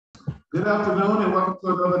Good afternoon and welcome to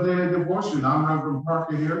another daily devotion. I'm Reverend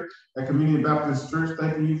Parker here at Community Baptist Church.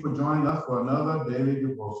 Thanking you for joining us for another daily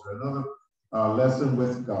devotion, another lesson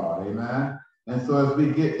with God. Amen. And so as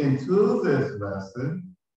we get into this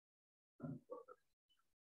lesson,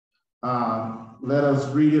 let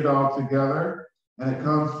us read it all together. And it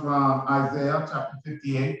comes from Isaiah chapter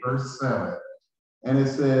 58, verse 7. And it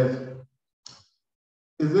says,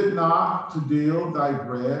 "Is it not to deal thy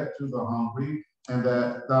bread to the hungry, and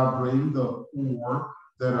that thou bring the poor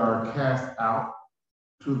that are cast out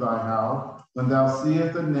to thy house, when thou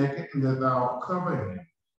seest the naked, and that thou cover him,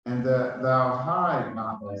 and that thou hide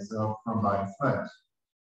not thyself from thy flesh?"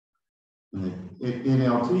 In the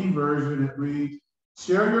NLT version, it reads,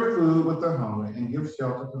 "Share your food with the hungry, and give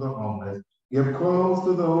shelter to the homeless. Give clothes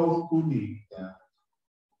to those who need them,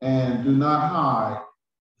 and do not hide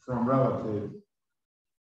from relatives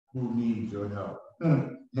who need your help."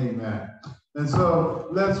 Amen. And so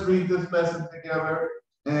let's read this lesson together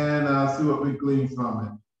and see what we glean from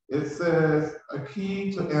it. It says, a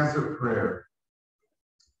key to answered prayer.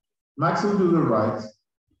 Maxim Duda writes,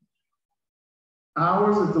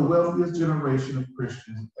 "Ours is the wealthiest generation of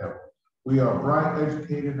Christians ever. We are bright,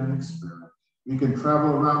 educated, and experienced. We can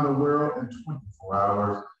travel around the world in 24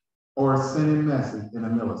 hours or send a message in a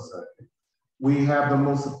millisecond. We have the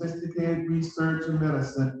most sophisticated research and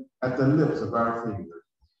medicine at the tips of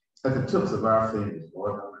our fingers,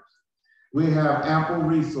 Lord. We have ample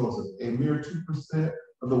resources. A mere 2%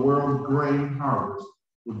 of the world's grain harvest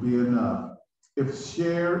would be enough, if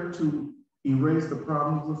shared, to erase the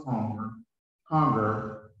problems of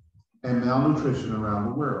hunger and malnutrition around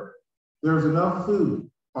the world. There is enough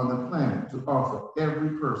food on the planet to offer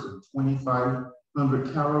every person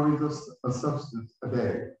 2,500 calories of substance a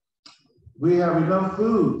day. We have enough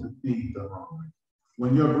food to feed the hungry.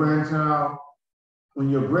 When your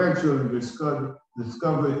grandchildren discover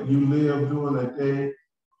you live during a day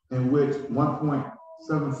in which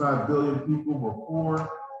 1.75 billion people were poor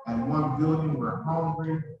and 1 billion were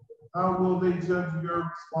hungry, how will they judge your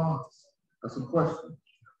response? That's a question.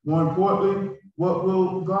 More importantly, what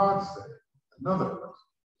will God say? Another question.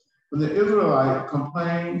 When the Israelites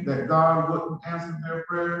complained that God wouldn't answer their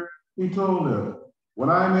prayer, he told them, "What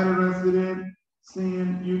I'm interested in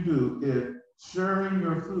seeing you do is sharing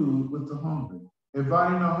your food with the hungry,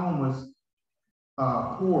 inviting the homeless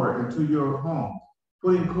poor into your home,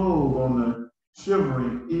 putting clothes on the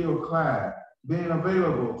shivering, ill-clad, being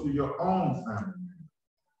available to your own family.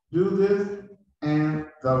 Do this, and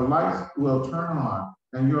the lights will turn on,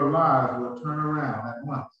 and your lives will turn around at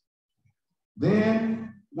once.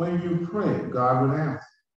 Then, when you pray, God will answer.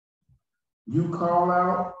 You call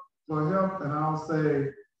out for help, and I'll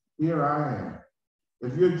say, here I am.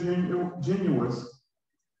 If you're genuine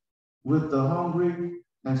with the hungry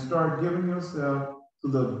and start giving yourself to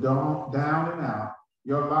the down and out,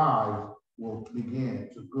 your lives will begin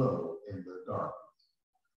to glow in the darkness.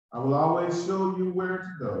 I will always show you where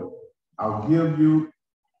to go. I'll give you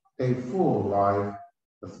a full life."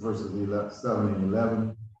 That's verses 7 and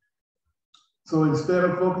 11. So instead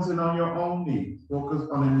of focusing on your own needs, focus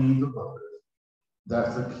on the needs of others.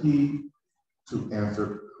 That's the key to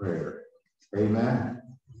answered prayer. Amen.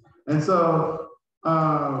 And so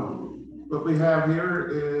what we have here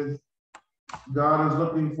is God is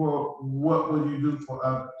looking for, what will you do for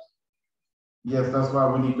others? Yes, that's why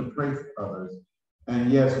we need to pray for others.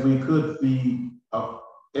 And yes, we could feed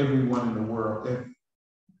everyone in the world if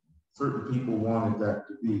certain people wanted that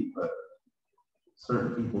to be, but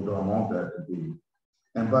certain people don't want that to be.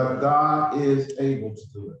 But God is able to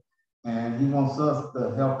do it. And he wants us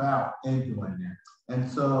to help out in doing that. And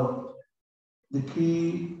so the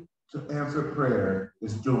key to answer prayer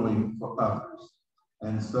is doing for others.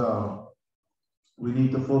 And so we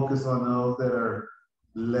need to focus on those that are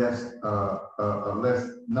not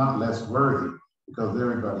less worthy, because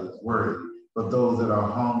everybody is worthy, but those that are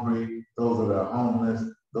hungry, those that are homeless,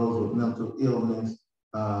 those with mental illness.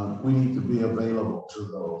 We need to be available to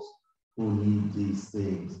those who need these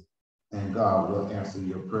things, and God will answer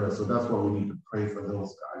your prayer. So that's why we need to pray for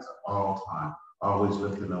those guys at all times, always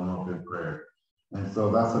lifting them up in prayer. And so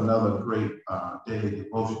that's another great daily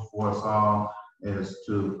devotion for us all, is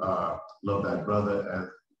to love thy brother as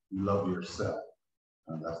you love yourself.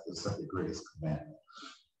 That's the second greatest commandment.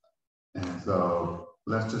 And so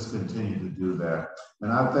let's just continue to do that.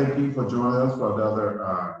 And I thank you for joining us for another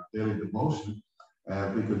daily devotion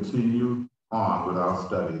as we continue on with our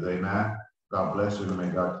studies. Amen. God bless you, and may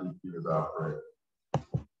God keep you as our prayer.